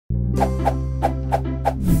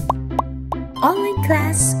Online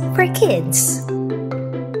class for kids.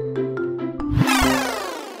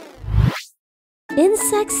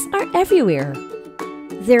 Insects are everywhere.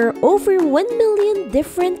 There are over 1 million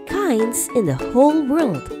different kinds in the whole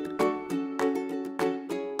world.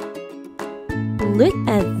 Look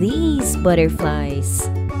at these butterflies.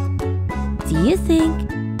 Do you think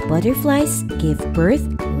butterflies give birth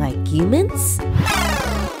like humans?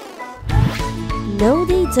 No,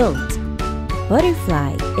 they don't.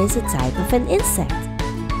 Butterfly is a type of an insect.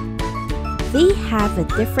 They have a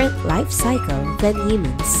different life cycle than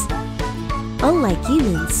humans. Unlike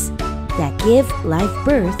humans that give live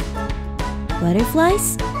birth,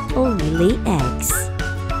 butterflies only lay eggs.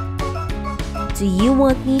 Do you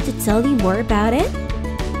want me to tell you more about it?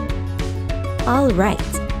 Alright.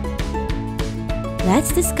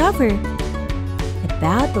 Let's discover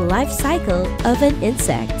about the life cycle of an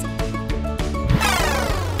insect.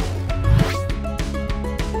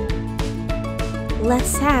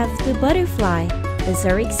 Let's have the butterfly as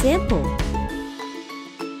our example.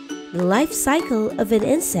 The life cycle of an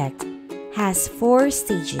insect has 4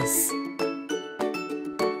 stages.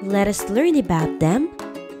 Let us learn about them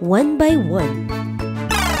one by one.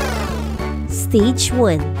 Stage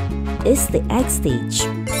 1 is the egg stage.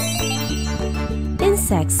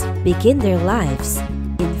 Insects begin their lives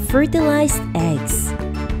in fertilized eggs.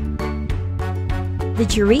 The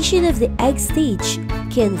duration of the egg stage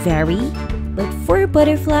can vary, but for a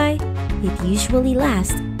butterfly, it usually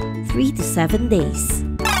lasts 3 to 7 days.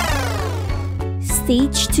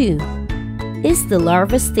 Stage 2 is the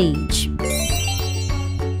larva stage.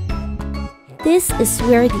 This is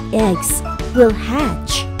where the eggs will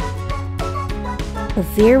hatch. A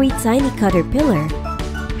very tiny caterpillar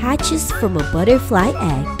hatches from a butterfly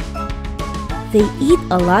egg. They eat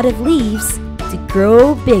a lot of leaves to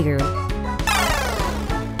grow bigger.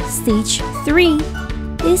 Stage 3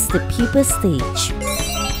 is the pupa stage.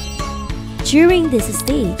 During this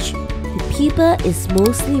stage, the pupa is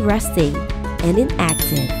mostly resting and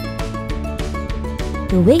inactive.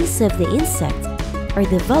 The wings of the insect are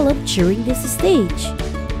developed during this stage.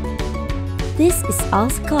 This is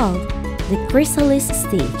also called the chrysalis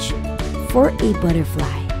stage for a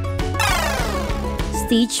butterfly.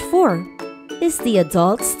 Stage 4 is the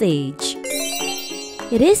adult stage.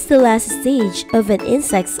 It is the last stage of an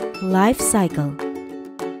insect's life cycle.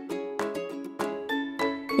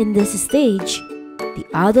 In this stage, the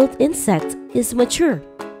adult insect is mature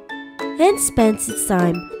and spends its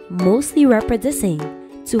time mostly reproducing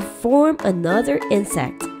to form another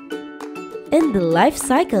insect. And the life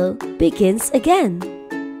cycle begins again.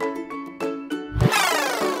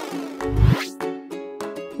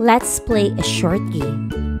 Let's play a short game.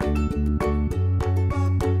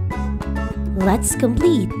 Let's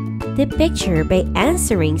complete the picture by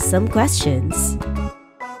answering some questions.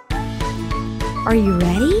 Are you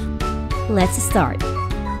ready? Let's start.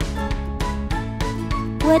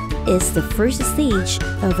 What is the first stage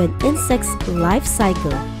of an insect's life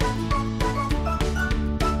cycle?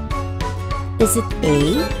 Is it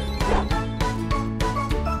A,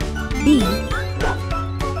 B,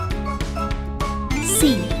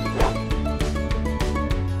 C,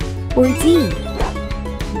 or D?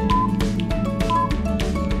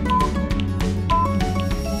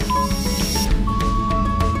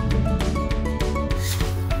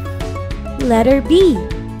 Letter B.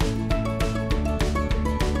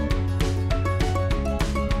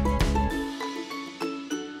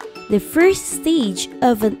 The first stage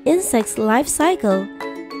of an insect's life cycle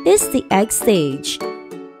is the egg stage.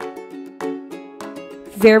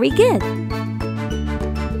 Very good!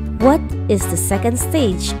 What is the second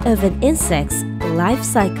stage of an insect's life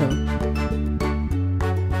cycle?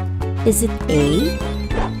 Is it A,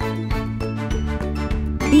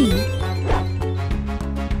 B,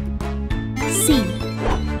 C,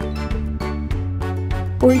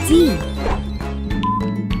 or D?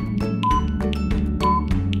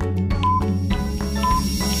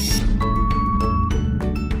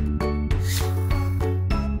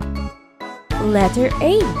 Letter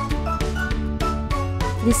A.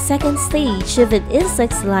 The second stage of an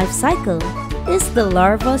insect's life cycle is the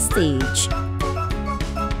larva stage.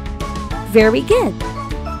 Very good!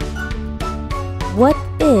 What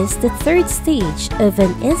is the third stage of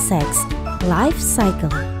an insect's life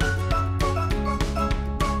cycle?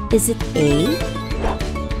 Is it A,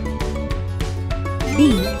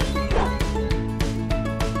 B,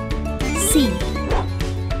 C,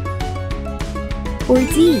 or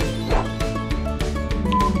D?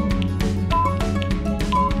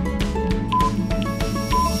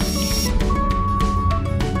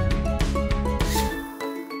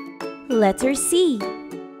 Letter C.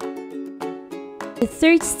 The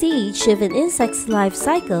third stage of an insect's life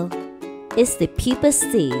cycle is the pupa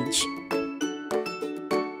stage.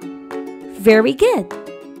 Very good!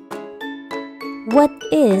 What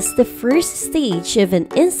is the first stage of an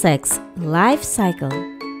insect's life cycle?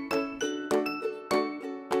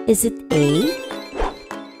 Is it A,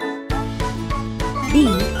 B,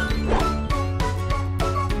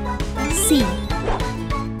 C,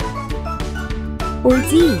 or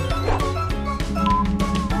D?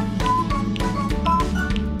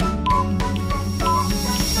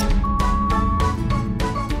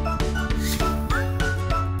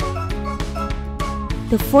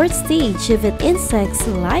 The fourth stage of an insect's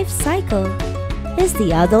life cycle is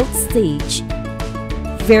the adult stage.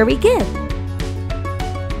 Very good!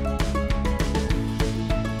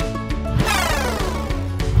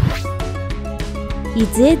 You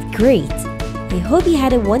did great! I hope you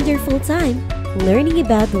had a wonderful time learning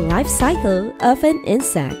about the life cycle of an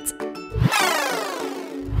insect.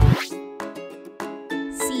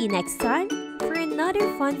 See you next time for another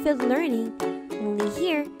fun-filled learning only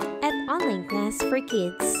here at Online Class for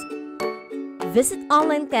Kids. Visit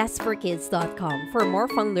OnlineClassforKids.com for more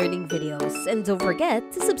fun learning videos and don't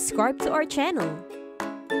forget to subscribe to our channel.